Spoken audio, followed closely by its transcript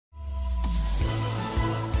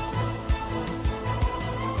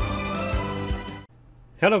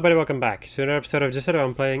Hello everybody, welcome back to another episode of Just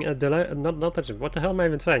I'm playing a not Legend. What the hell am I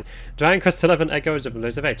even saying? Dragon Quest 11 Echoes of the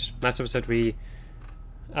List of Age. Last episode we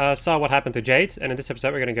saw what happened to Jade, and in this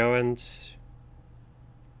episode we're gonna go and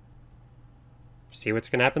see what's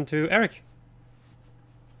gonna happen to Eric.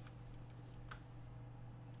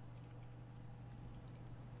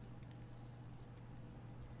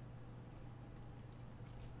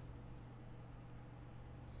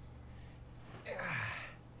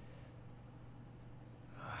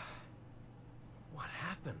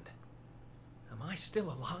 Am I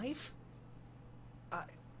still alive? I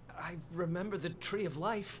remember the Tree of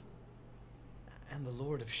Life and the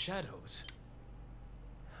Lord of Shadows.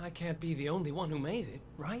 I can't be the only one who made it,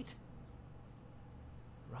 right?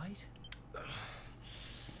 Right?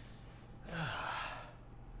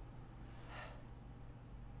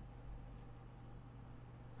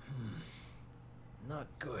 Not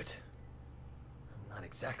good. I'm not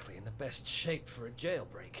exactly in the best shape for a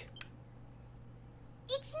jailbreak.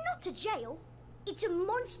 It's not a jail. It's a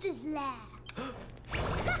monster's lair.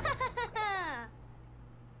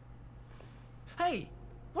 Hey!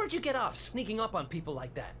 Where'd you get off sneaking up on people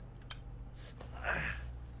like that?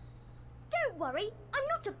 Don't worry, I'm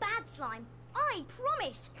not a bad slime. I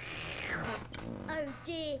promise. Oh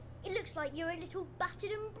dear, it looks like you're a little battered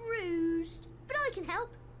and bruised. But I can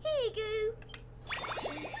help. Here you go.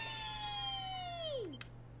 Whee!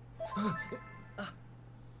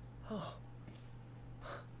 Oh.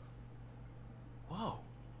 Whoa.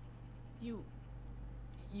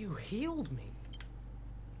 You healed me.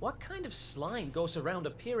 What kind of slime goes around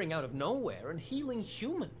appearing out of nowhere and healing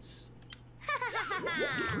humans?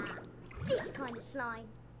 This kind of slime.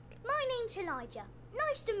 My name's Elijah.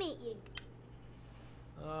 Nice to meet you.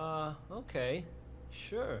 Okay.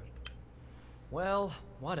 Sure. Well,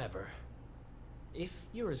 whatever. If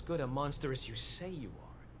you're as good a monster as you say you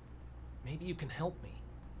are, maybe you can help me.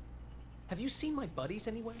 Have you seen my buddies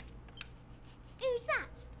anywhere? Who's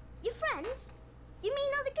that? Your friends? You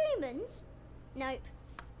mean other humans? Nope.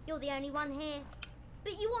 You're the only one here.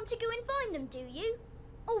 But you want to go and find them, do you?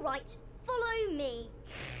 All right. Follow me.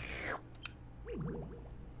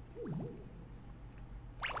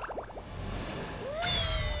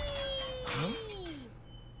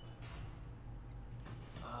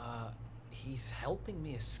 Huh? He's helping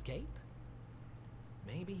me escape?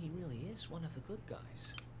 Maybe he really is one of the good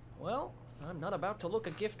guys. Well, I'm not about to look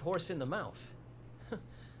a gift horse in the mouth.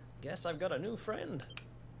 Guess I've got a new friend.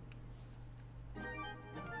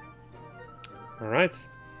 Alright.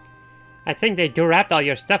 I think they do-wrapped all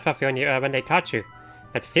your stuff off you when they caught you.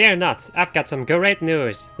 But fear not, I've got some great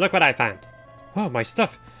news. Look what I found. Whoa, my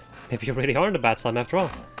stuff. Maybe you really aren't a bad slime after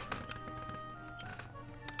all.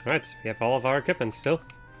 Alright, we have all of our equipment still.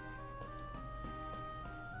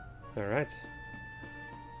 Alright.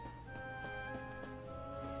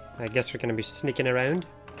 I guess we're gonna be sneaking around.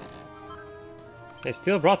 A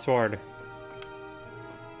steel broadsword.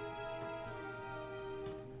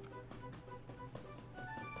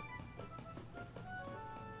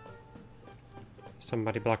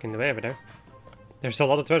 Somebody blocking the way over there. There's a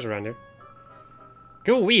lot of treasure around here.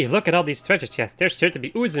 Go-wee, look at all these treasure chests. They're sure to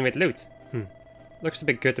be oozing with loot. Looks a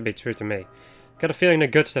bit good to be true to me. Got a feeling the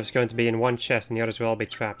good stuff's going to be in one chest and the others will all be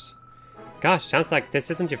traps. Gosh, sounds like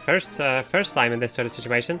this isn't your first slime in this sort of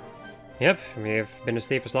situation. Yep, we've been a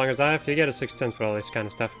thief as long as I have. You get a 6th sense for all this kind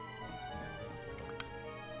of stuff.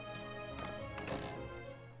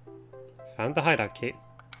 Found the hideout key.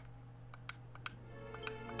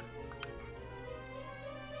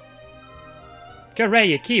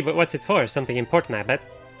 Hooray, a key, but what's it for? Something important, I bet.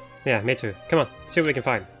 Yeah, me too. Come on, see what we can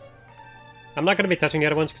find. I'm not gonna be touching the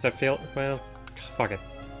other ones because I feel, well, fuck it.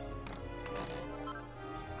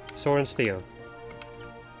 Sword and steel.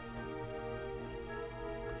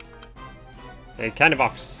 A candy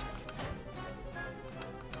box.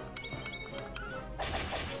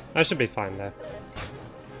 I should be fine there.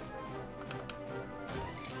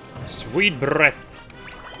 Sweet breath.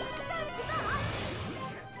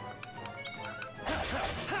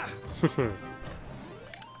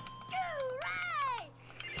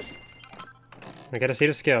 I gotta see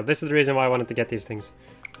the skill. This is the reason why I wanted to get these things.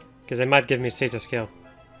 Because they might give me seeds of skill.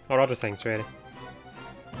 Or other things, really.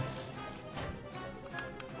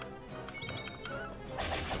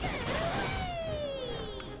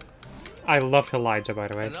 I love Elijah, by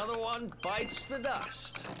the way. Another one bites the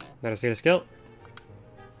dust. Let us see the skill.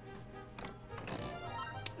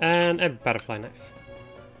 And a butterfly knife.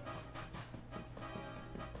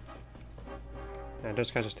 And those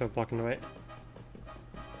guys are still blocking the way.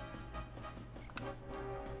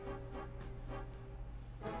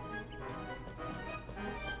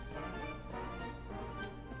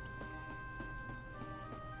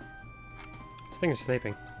 thing is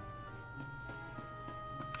sleeping.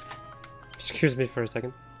 Excuse me for a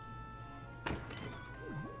second.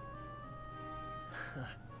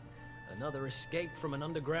 Another escape from an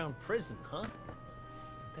underground prison, huh?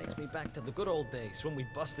 Takes me back to the good old days when we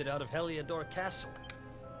busted out of Heliodor Castle.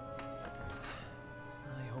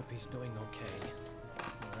 I hope he's doing okay,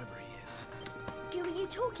 wherever he is. Who are you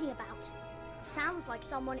talking about? Sounds like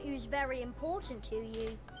someone who's very important to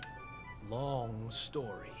you. Long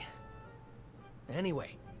story.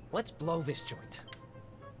 Anyway, let's blow this joint.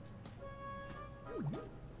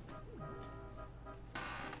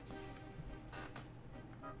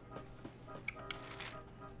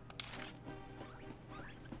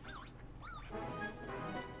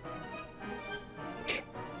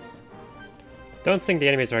 Don't think the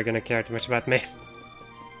enemies are gonna care too much about me.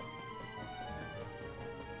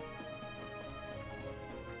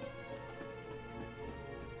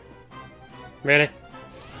 Really?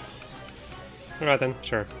 Alright then,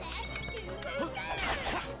 sure.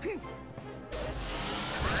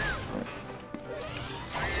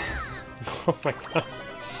 Oh my god.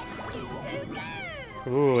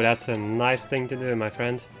 Ooh, that's a nice thing to do, my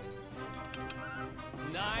friend.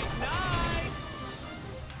 Night, night!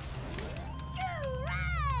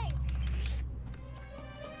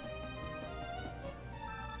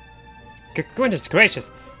 Goodness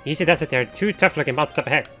gracious! Easy does it, there are two tough looking bots up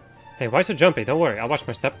ahead. Hey, why so jumpy? Don't worry, I'll watch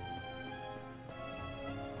my step.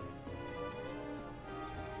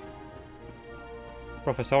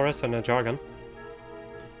 Professorus and a jargon.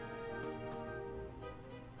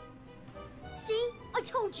 See? I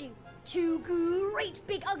told you! Two great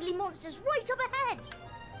big ugly monsters right up ahead!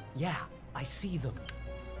 Yeah, I see them.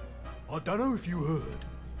 I don't know if you heard,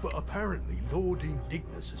 but apparently Lord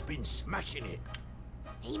Indignus has been smashing it.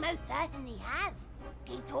 He most certainly has.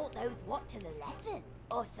 He taught those what to the lesson,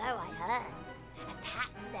 or so I heard.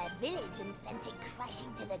 Attacked their village and sent it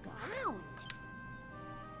crashing to the ground.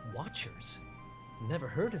 Watchers? Never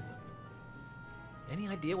heard of them. Any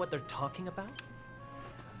idea what they're talking about?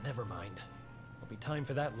 Never mind. There'll be time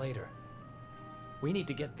for that later. We need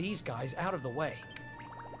to get these guys out of the way.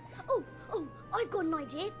 Oh, I've got an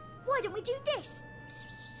idea. Why don't we do this?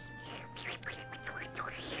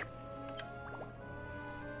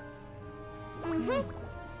 Mm-hmm.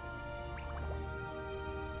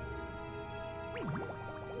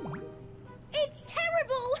 It's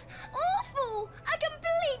terrible! Awful! A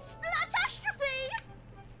complete splatastrophe!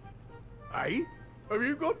 Hey, have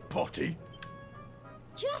you got potty?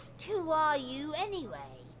 Just who are you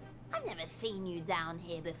anyway? I've never seen you down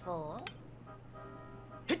here before.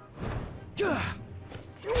 You!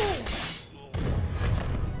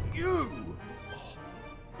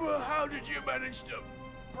 But how did you manage to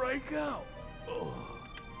break out? Oh.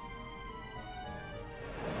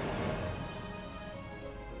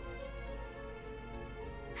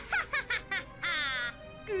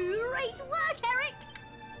 Great work, Eric!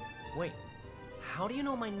 Wait, how do you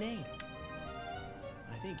know my name?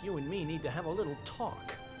 I think you and me need to have a little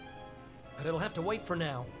talk. But it'll have to wait for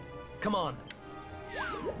now. Come on. Yay!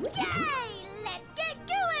 Let's get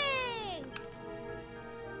going!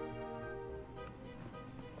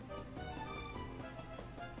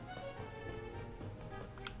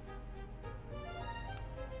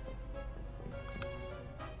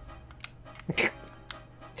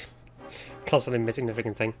 Constantly missing the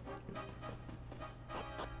freaking thing.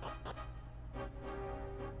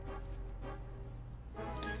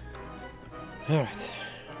 Alright.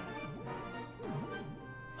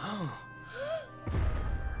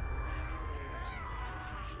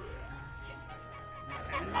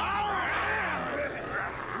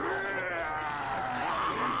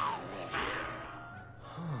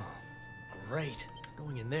 Great.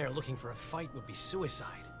 Going in there looking for a fight would be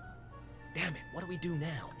suicide. Damn it, what do we do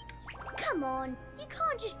now? Come on, you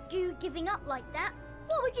can't just do giving up like that.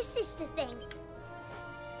 What would your sister think?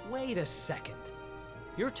 Wait a second.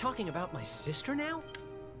 You're talking about my sister now?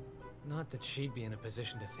 Not that she'd be in a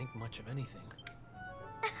position to think much of anything.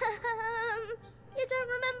 You don't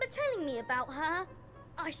remember telling me about her?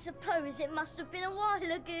 I suppose it must have been a while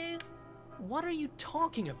ago. What are you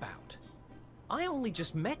talking about? I only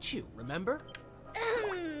just met you, remember?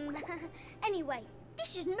 Anyway,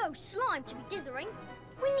 this is no slime to be dithering.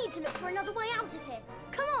 We need to look for another way out of here.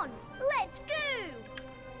 Come on, let's go!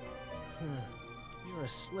 You're a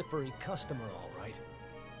slippery customer, all right.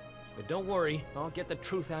 But don't worry, I'll get the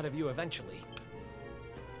truth out of you eventually.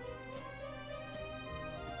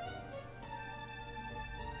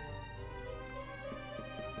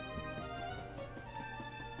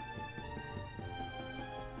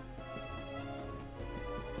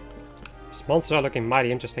 These monsters are looking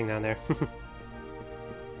mighty interesting down there.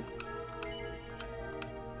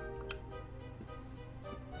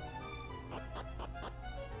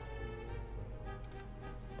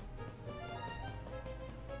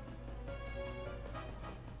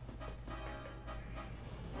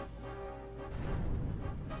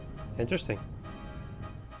 Interesting.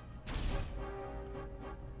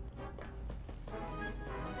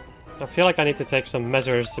 I feel like I need to take some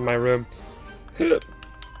measures in my room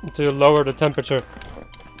to lower the temperature.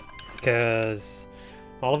 Because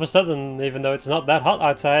all of a sudden, even though it's not that hot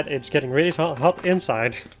outside, it's getting really hot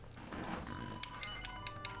inside.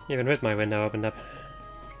 Even with my window opened up.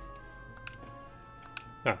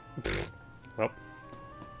 Oh. Well.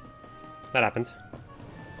 That happened.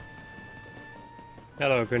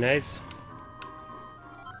 Hello, grenades.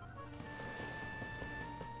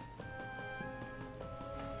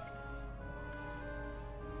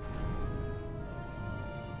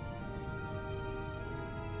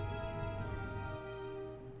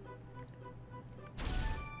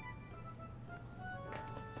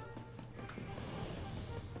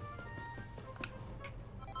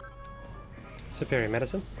 Superior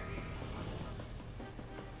medicine.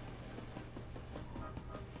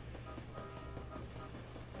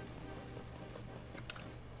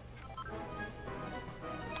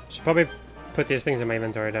 Should probably put these things in my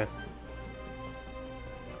inventory though.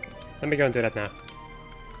 Let me go and do that now.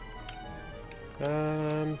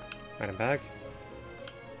 Item bag.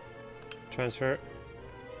 Transfer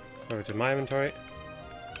over to my inventory.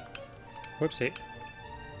 Whoopsie.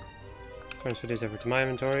 Transfer these over to my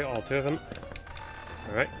inventory, all 2 of them.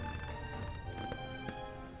 Alright.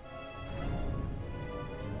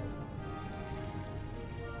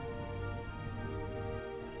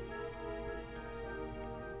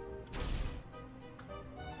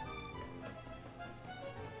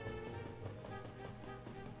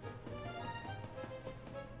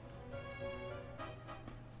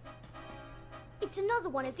 It's another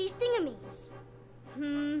one of these thingamies.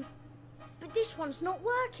 But this one's not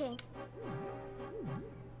working.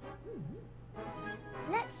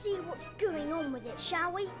 Let's see what's going on with it,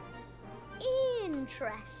 shall we?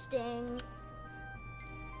 Interesting.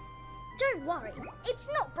 Don't worry, it's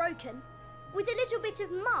not broken. With a little bit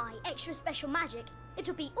of my extra special magic,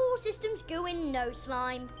 it'll be all systems go in no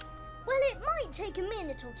slime. Well, it might take a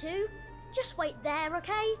minute or two. Just wait there,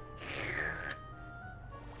 okay?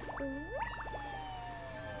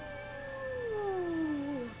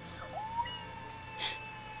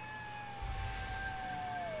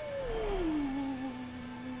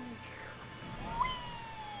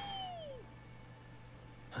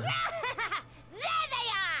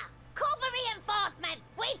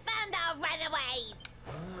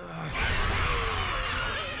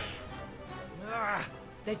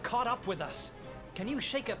 They've caught up with us. Can you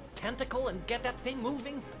shake a tentacle and get that thing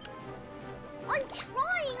moving? I'm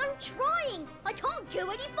trying! I can't go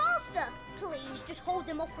any faster. Please, just hold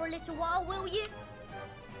them off for a little while, will you?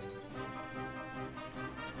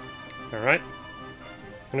 Alright.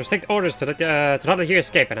 I'm gonna stick to orders to not let you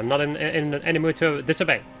escape, and I'm not in any mood to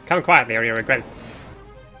disobey. Come quietly or you'll regret it.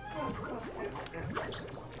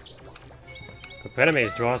 Group of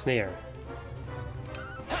enemies draws near.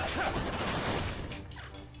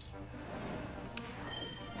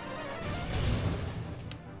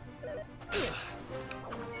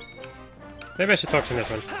 Maybe I should talk to this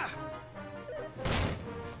one.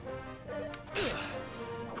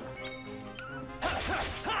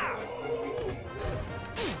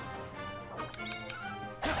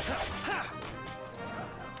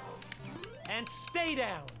 And stay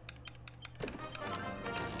down.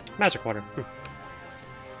 Magic water.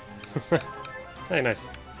 Very nice.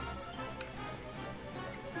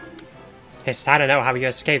 Yes, I don't know how you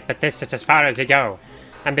escaped, but this is as far as you go.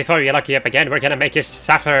 And before you lock you up again, we're gonna make you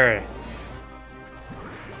suffer.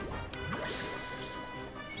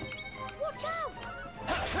 Watch out!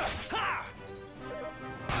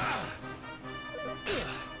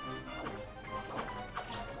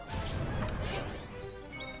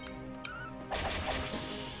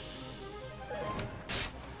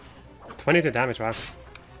 $22 damage, wow.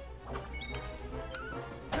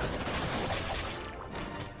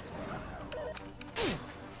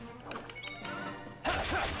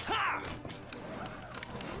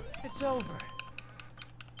 It's over.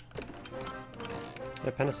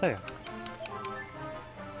 The panacea.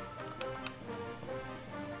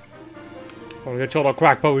 Well, you told our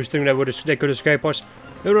crackpots think they could escape us.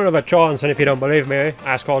 They don't have a chance, and if you don't believe me,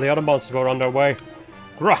 ask all the other monsters who are on their way.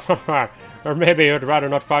 Or maybe you'd rather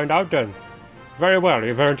not find out then. Very well,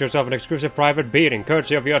 you've earned yourself an exclusive private beating,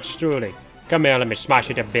 courtesy of yours truly. Come here, let me smash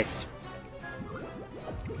you to bits.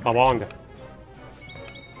 Awong.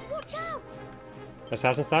 Watch out!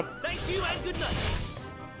 Assassin stab? Thank you and good night.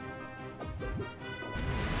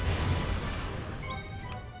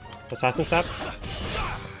 Assassin stab?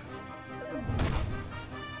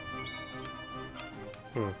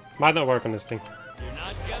 Might not work on this thing. You're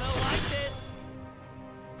not gonna like this.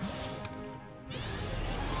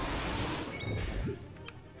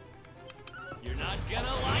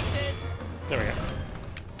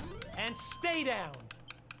 and stay down.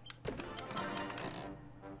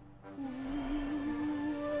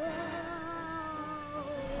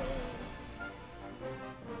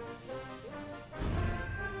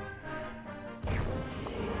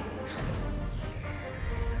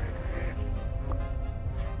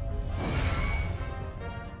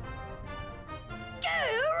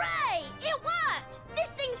 Hooray! It worked! This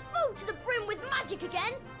thing's full to the brim with magic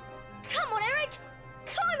again. Come on, Eric.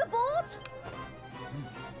 Climb aboard.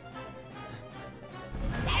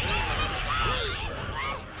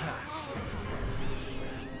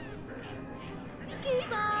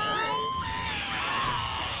 Goodbye.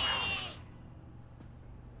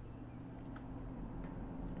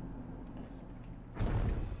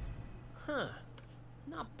 Huh.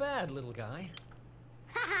 Not bad, little guy.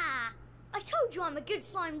 Haha! I told you I'm a good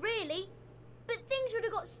slime, really. But things would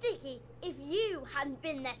have got sticky if you hadn't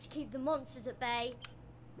been there to keep the monsters at bay.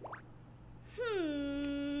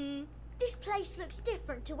 This place looks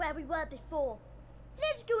different to where we were before.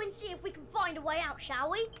 Let's go and see if we can find a way out,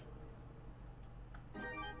 shall we?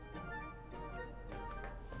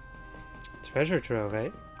 Treasure trove, eh?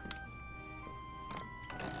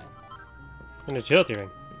 An agility ring.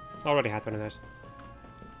 Already had one of those.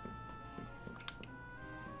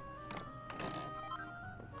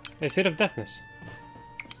 A seed of deafness.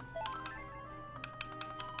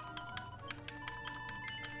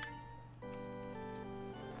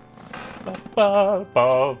 Ba, ba,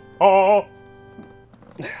 ba, oh.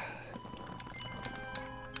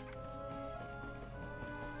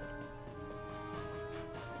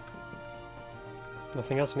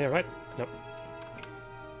 Nothing else in here, right? Nope.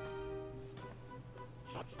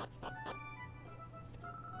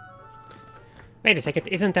 Wait a second,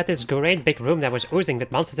 isn't that this great big room that was oozing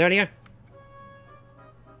with monsters earlier?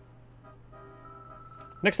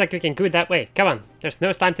 Looks like we can go that way. Come on, there's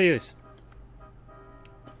no time to use.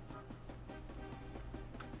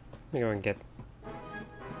 Let me go and get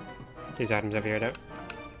these items over here though.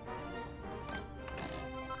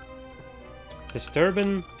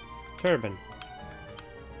 Disturbing turban.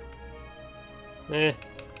 Eh.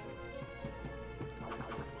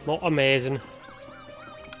 Not amazing.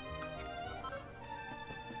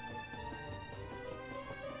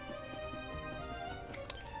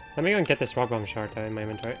 Let me go and get this rock bomb shard in my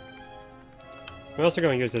inventory. We're also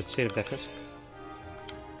going to use this sheet of deafness.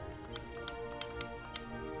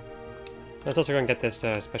 Let's also go and get this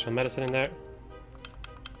special medicine in there.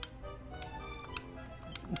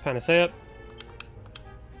 Panacea.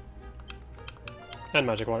 And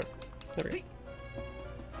magic water. There we go.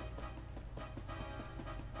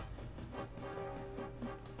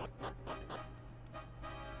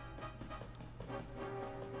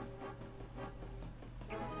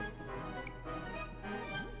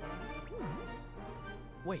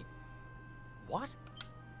 Wait, what?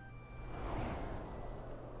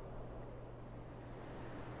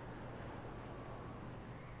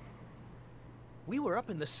 We were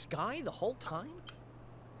up in the sky the whole time?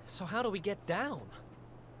 So how do we get down?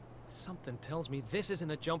 Something tells me this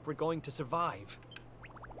isn't a jump we're going to survive.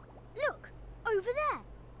 Look, over there.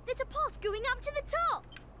 There's a path going up to the top.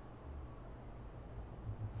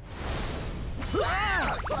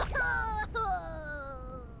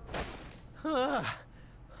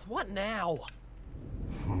 What now?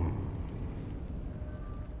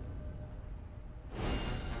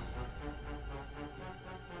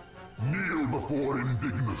 Kneel before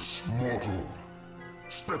Indignus, mortal,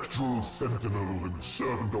 spectral sentinel and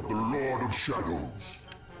servant of the Lord of Shadows.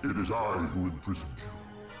 It is I who imprisoned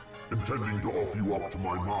you, intending to offer you up to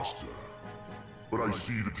my master. But I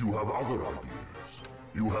see that you have other ideas.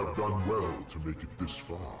 You have done well to make it this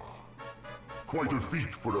far. Quite a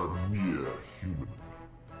feat for a mere human.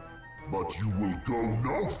 But you will go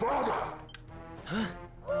no further!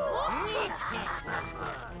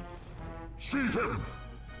 Seize him!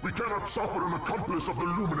 We cannot suffer an accomplice of the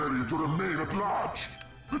Luminary to remain at large!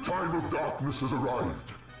 The time of darkness has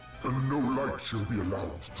arrived, and no light shall be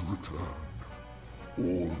allowed to return.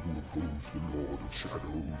 All who oppose the Lord of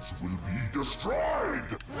Shadows will be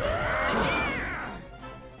destroyed!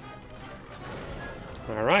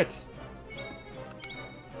 Alright.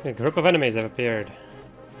 A group of enemies have appeared.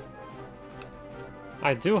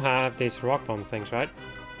 I do have these rock bomb things, right?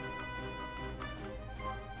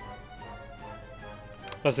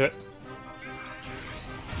 Let's do it.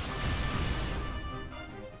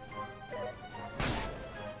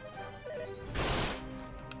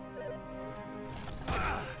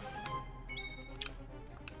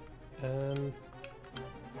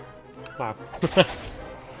 Wow.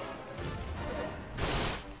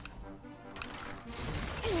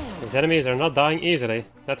 These enemies are not dying easily,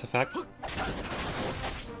 that's a fact.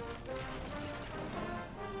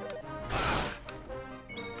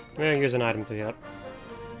 I'm gonna use an item to heal up.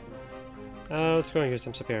 Let's go and use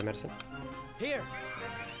some superior medicine. Here.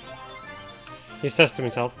 He says to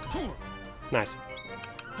himself. Nice.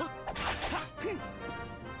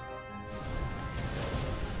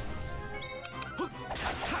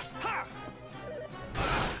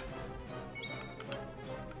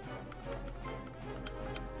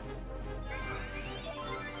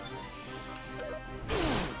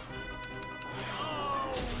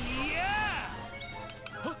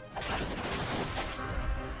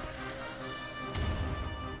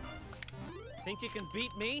 Think you can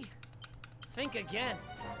beat me? Think again.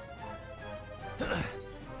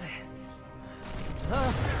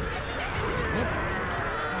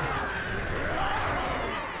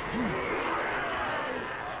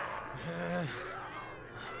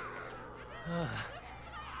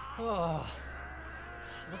 Oh,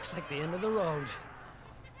 looks like the end of the road.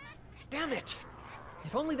 Damn it!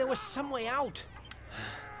 If only there was some way out.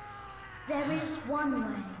 There is one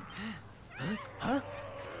way. Huh?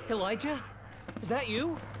 Elijah? Is that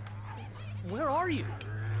you? Where are you?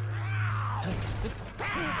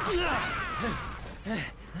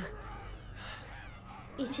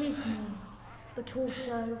 It is me, but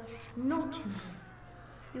also not me.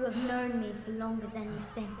 You have known me for longer than you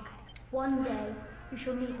think. One day, you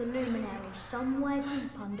shall meet the luminary somewhere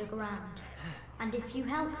deep underground. And if you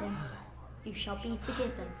help him, you shall be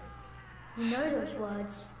forgiven. You know those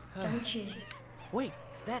words, don't you? Wait,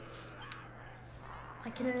 that's... I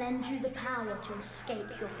can lend you the power to escape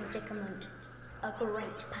your predicament. A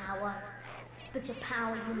great power. But a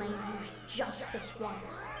power you may use just this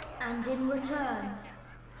once. And in return,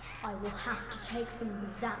 I will have to take from you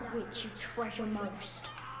that which you treasure most.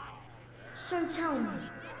 So tell me,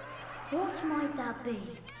 what might that be?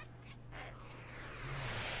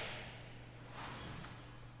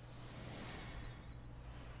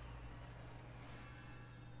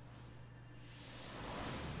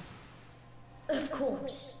 Of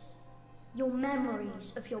course, your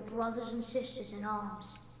memories of your brothers and sisters in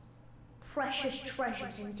arms. Precious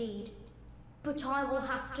treasures indeed. But I will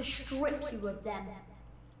have to strip you of them.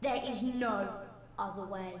 There is no other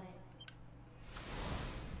way.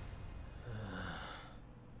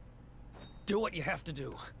 Do what you have to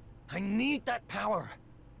do. I need that power.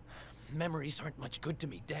 Memories aren't much good to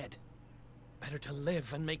me dead. Better to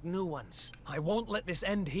live and make new ones. I won't let this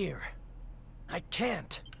end here. I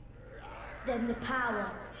can't. Then the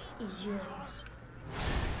power is yours.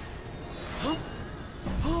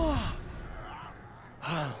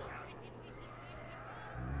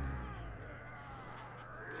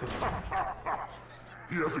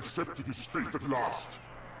 He has accepted his fate at last.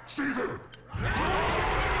 Seize him!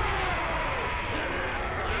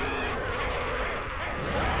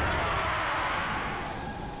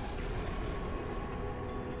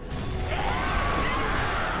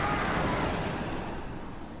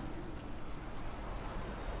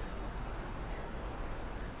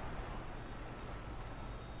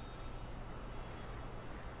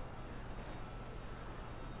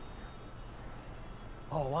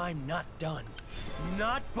 Oh, I'm not done.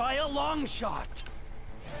 Not by a long shot!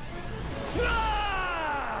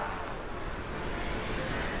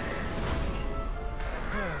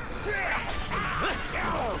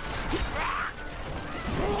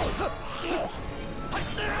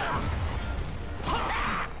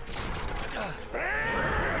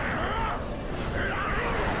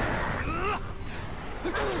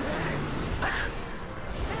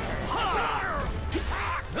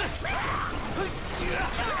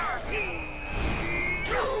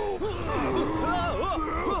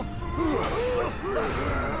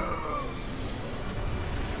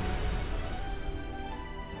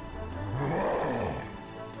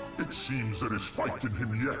 It seems there is fight in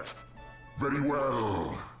him yet. Very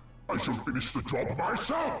well. I shall finish the job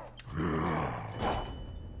myself.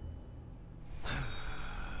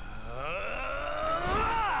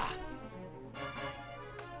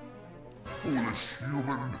 Foolish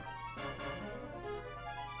human.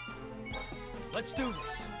 Let's do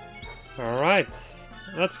this. Alright.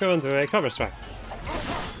 Let's go into a cover strike.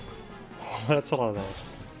 That's a lot of damage.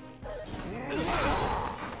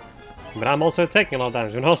 But I'm also taking a lot of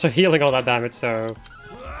damage and also healing all that damage, so...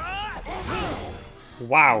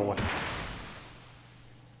 Wow.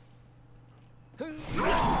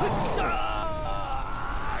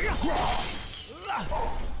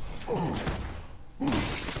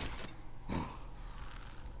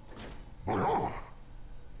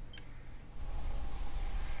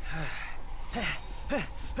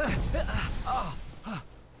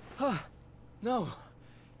 No.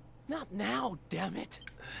 Not now, damn it.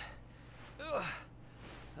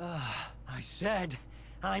 I said,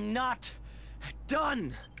 I'm not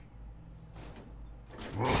done.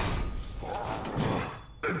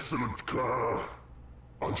 excellent care.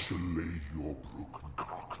 I shall lay your broken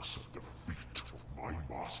carcass at the feet of my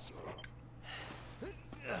master.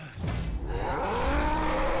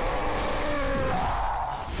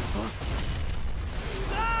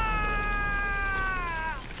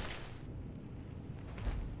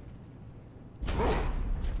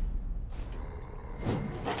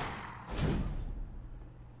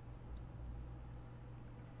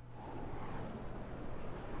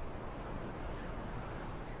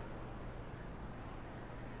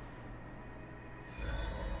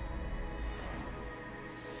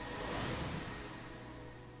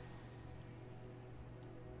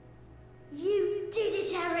 You did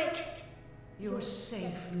it, Eric! You're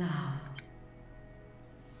safe now.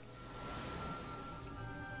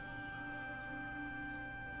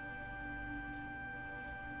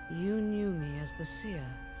 You knew me as the seer,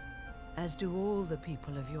 as do all the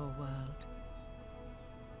people of your world.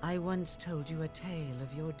 I once told you a tale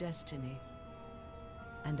of your destiny,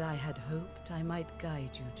 and I had hoped I might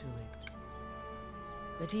guide you to it.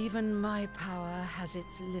 But even my power has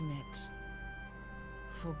its limits.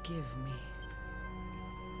 Forgive me.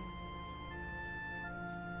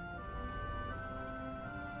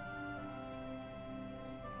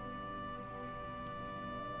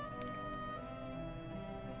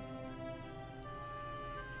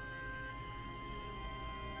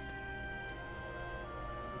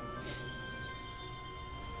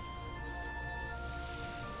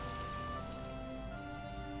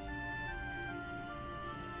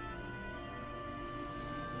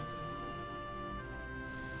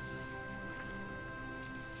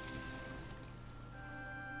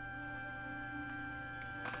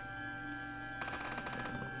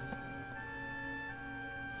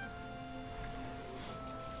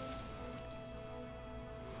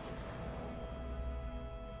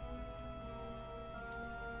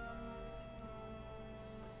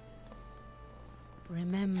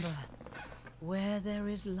 Remember, where there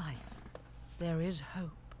is life, there is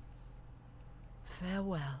hope.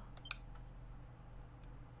 Farewell.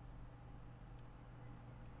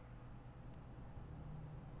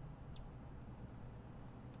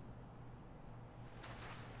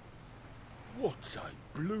 What's a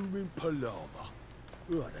blooming palaver?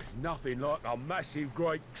 Oh, there's nothing like a massive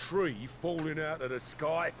great tree falling out of the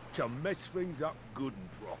sky to mess things up good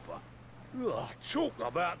and proper. Ugh, talk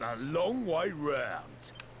about the long way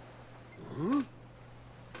round. Huh?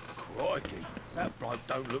 Crikey, that bloke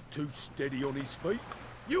don't look too steady on his feet.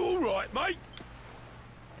 You all right, mate?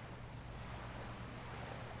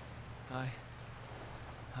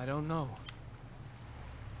 I don't know.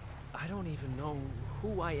 I don't even know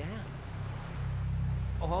who I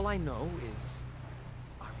am. All I know is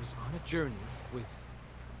I was on a journey with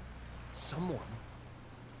someone.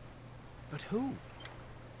 But who?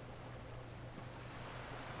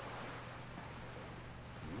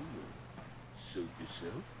 Suit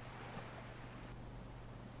yourself.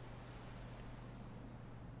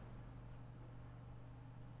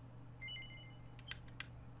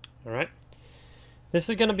 Alright. This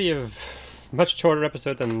is going to be a much shorter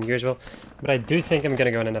episode than usual, but I do think I'm going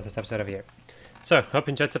to go and end this episode over here. So, hope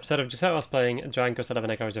you enjoyed this episode of just how I was playing Giant Ghost 11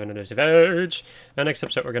 Echoes of an Elusive Age. And next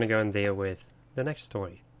episode we're going to go and deal with the next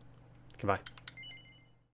story. Goodbye.